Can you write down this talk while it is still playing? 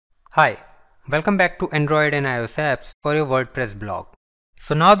Hi, welcome back to Android and iOS apps for your WordPress blog.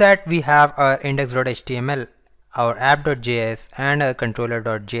 So now that we have our index.html, our app.js and our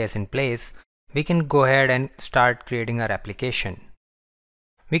controller.js in place, we can go ahead and start creating our application.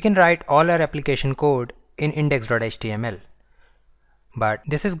 We can write all our application code in index.html. But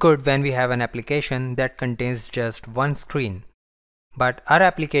this is good when we have an application that contains just one screen. But our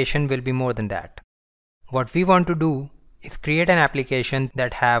application will be more than that. What we want to do is create an application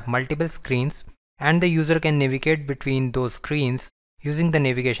that have multiple screens and the user can navigate between those screens using the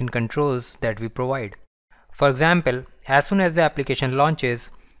navigation controls that we provide. For example, as soon as the application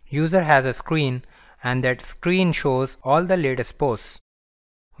launches, user has a screen and that screen shows all the latest posts.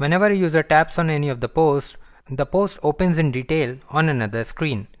 Whenever a user taps on any of the post opens in detail on another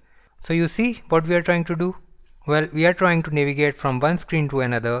screen. So you see what we are trying to do? Well, we are trying to navigate from one screen to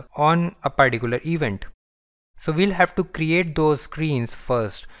another on a particular event. So we'll have to create those screens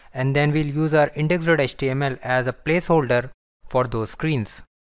first and then we'll use our index.html as a placeholder for those screens.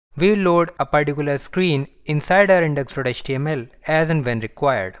 We'll load a particular screen inside our index.html as and when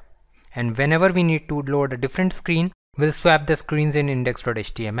required. And whenever we need to load a different screen, we'll swap the screens in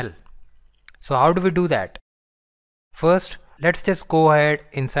index.html. So how do we do that? First, let's just go ahead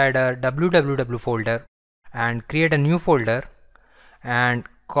inside our www folder and create a new folder and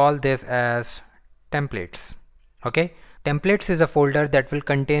call this as templates. Okay, templates is a folder that will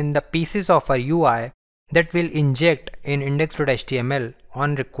contain the pieces of our UI that will inject in index.html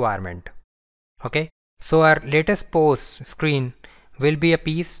on requirement. Okay, so our latest post screen will be a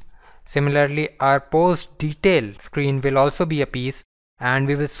piece. Similarly, our post detail screen will also be a piece and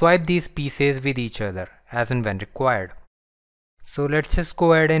we will swipe these pieces with each other as and when required. So let's just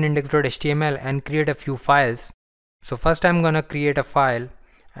go ahead in index.html and create a few files. So first I'm gonna create a file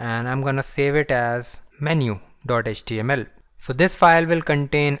and I'm gonna save it as menu.html. So this file will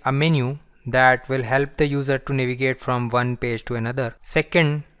contain a menu that will help the user to navigate from one page to another.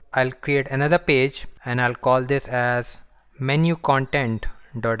 Second, I'll create another page and I'll call this as menu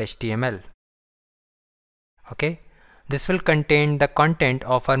content.html. Okay, this will contain the content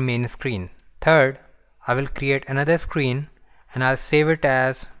of our main screen. Third, I will create another screen and I'll save it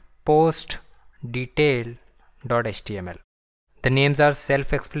as post detail.html. The names are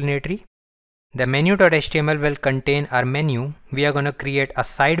self-explanatory. The menu.html will contain our menu. We are going to create a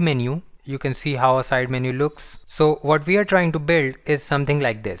side menu. You can see how a side menu looks. So what we are trying to build is something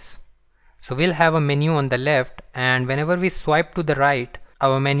like this. So we'll have a menu on the left and whenever we swipe to the right,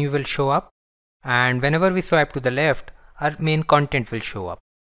 our menu will show up. And whenever we swipe to the left, our main content will show up.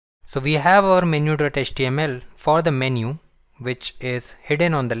 So we have our menu.html for the menu, which is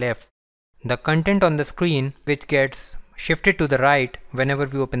hidden on the left. The content on the screen, which gets shifted to the right whenever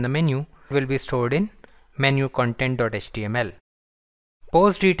we open the menu, will be stored in menu content.html.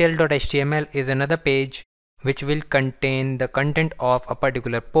 Postdetail.html is another page which will contain the content of a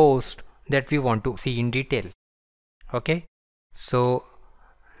particular post that we want to see in detail. Okay, so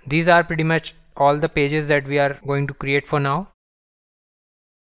these are pretty much all the pages that we are going to create for now.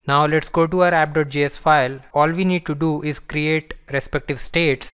 Now let's go to our app.js file. All we need to do is create respective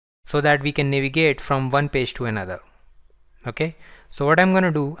states so that we can navigate from one page to another. Okay, so what I'm going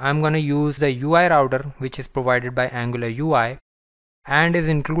to do, I'm going to use the UI router which is provided by Angular UI and is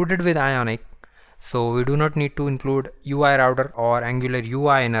included with Ionic. So we do not need to include UI router or Angular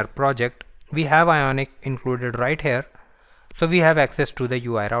UI in our project. We have Ionic included right here. So we have access to the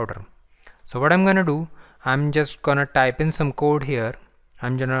UI router. So what I'm going to do, I'm just going to type in some code here.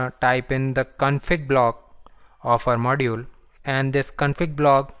 I'm going to type in the config block of our module and this config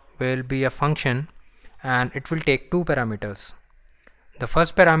block will be a function and it will take two parameters. The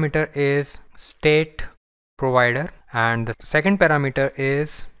first parameter is state provider and the second parameter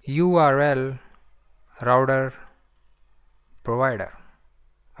is URL router provider.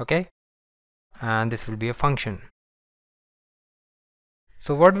 Okay, and this will be a function.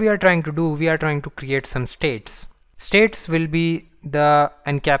 So what we are trying to do, we are trying to create some states. States will be the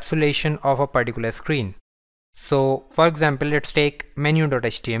encapsulation of a particular screen. So for example, let's take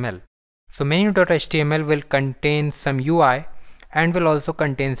menu.html. So menu.html will contain some UI and will also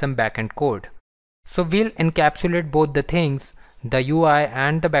contain some backend code. So we'll encapsulate both the things, the UI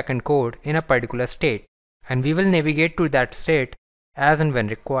and the backend code in a particular state and we will navigate to that state as and when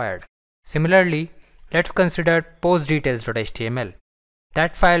required. Similarly, let's consider postdetails.html.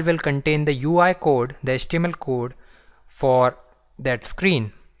 That file will contain the UI code, the HTML code for that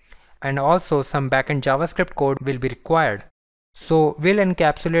screen and also some backend JavaScript code will be required. So we'll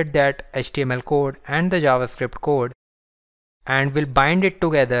encapsulate that HTML code and the JavaScript code and we'll bind it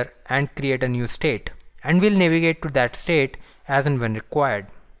together and create a new state and we'll navigate to that state as and when required.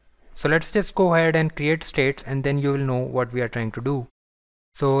 So let's just go ahead and create states, and then you will know what we are trying to do.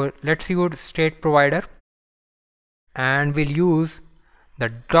 So let's use state provider, and we'll use the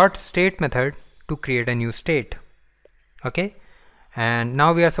dot state method to create a new state. Okay, and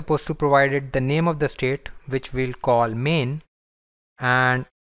now we are supposed to provide it the name of the state, which we'll call main, and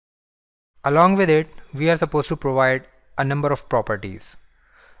along with it we are supposed to provide a number of properties.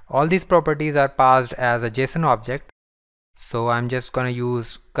 All these properties are passed as a JSON object. So I'm just gonna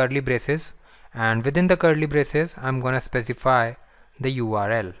use curly braces, and within the curly braces I'm gonna specify the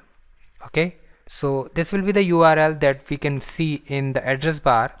URL. Okay, so this will be the URL that we can see in the address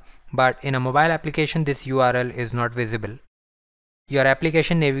bar, but in a mobile application this URL is not visible. Your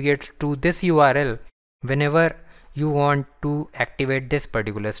application navigates to this URL whenever you want to activate this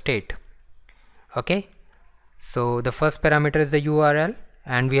particular state. Okay, so the first parameter is the URL,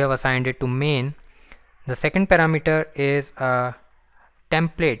 and we have assigned it to main. The second parameter is a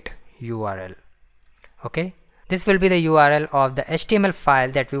template URL. Okay, this will be the URL of the HTML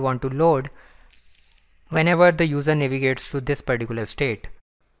file that we want to load whenever the user navigates to this particular state.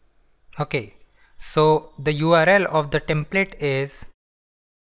 Okay, so the URL of the template is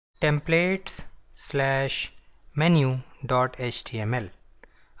templates/menu.html.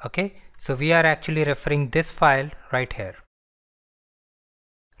 Okay, so we are actually referring this file right here.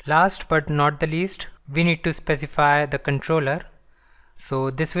 Last but not the least, we need to specify the controller.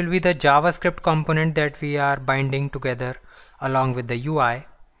 So this will be the JavaScript component that we are binding together along with the UI,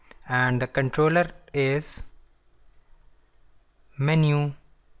 and the controller is menu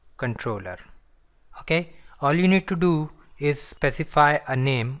controller. Okay, all you need to do is specify a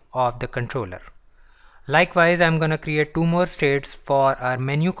name of the controller. Likewise, I'm gonna create two more states for our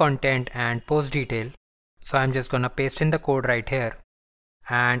menu content and post detail. So I'm just gonna paste in the code right here,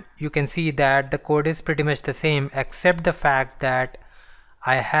 and you can see that the code is pretty much the same, except the fact that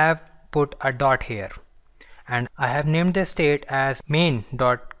I have put a dot here, and I have named the state as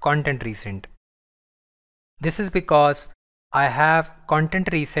main.contentRecent. This is because I have content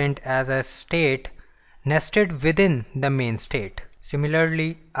recent as a state nested within the main state.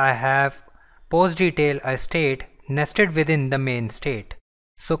 Similarly, I have post detail a state nested within the main state.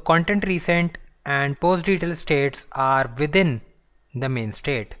 So content recent and post detail states are within the main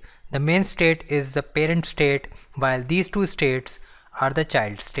state. The main state is the parent state, while these two states are the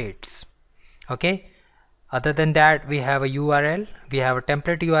child states. Okay, other than that, we have a URL, we have a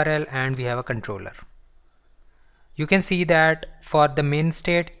template URL, and we have a controller. You can see that for the main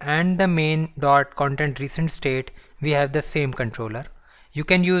state and the main.contentRecent state, we have the same controller. You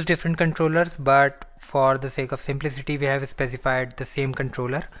can use different controllers, but for the sake of simplicity we have specified the same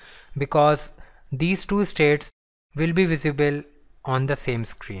controller because these two states will be visible on the same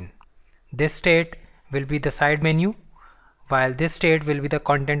screen. This state will be the side menu, while this state will be the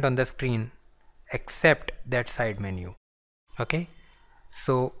content on the screen except that side menu. Okay,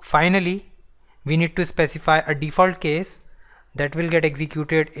 so finally we need to specify a default case that will get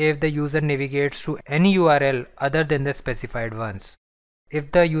executed if the user navigates to any URL other than the specified ones.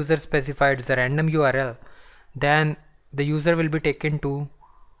 If the user specifies a random URL, then the user will be taken to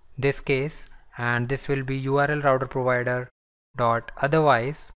this case, and this will be URL router provider dot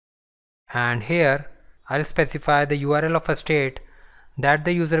otherwise, and here I'll specify the URL of a state that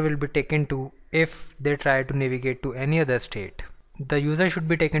the user will be taken to if they try to navigate to any other state. The user should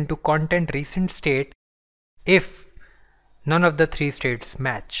be taken to content recent state if none of the three states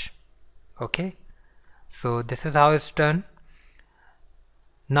match. Okay, so this is how it's done.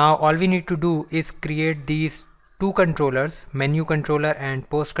 Now all we need to do is create these two controllers, menu controller and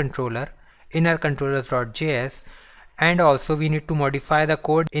post controller, in our controllers.js, and also we need to modify the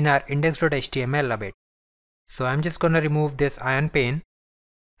code in our index.html a bit. So I'm just gonna remove this ion pane,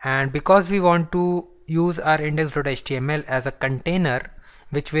 and because we want to use our index.html as a container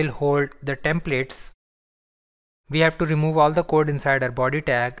which will hold the templates, we have to remove all the code inside our body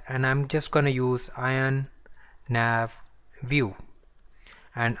tag, and I'm just gonna use ion nav view,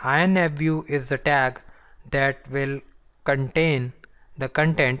 and ion nav view is the tag that will contain the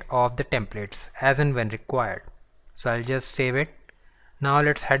content of the templates as and when required. So I'll just save it. Now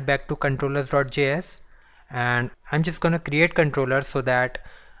let's head back to controllers.js, and I'm just gonna create controllers so that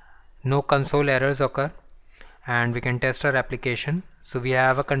no console errors occur and we can test our application. So we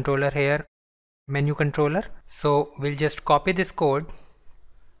have a controller here, menu controller. So we'll just copy this code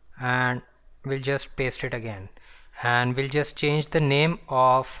and we'll just paste it again, and we'll just change the name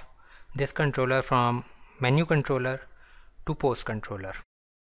of this controller from menu controller to post controller.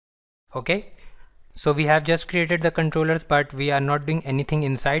 Okay, so we have just created the controllers, but we are not doing anything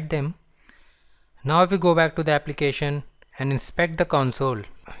inside them. Now if we go back to the application, and inspect the console,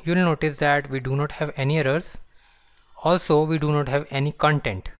 you'll notice that we do not have any errors. Also, we do not have any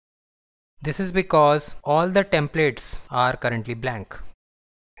content. This is because all the templates are currently blank.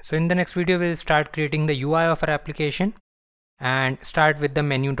 So in the next video, we'll start creating the UI of our application and start with the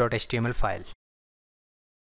menu.html file.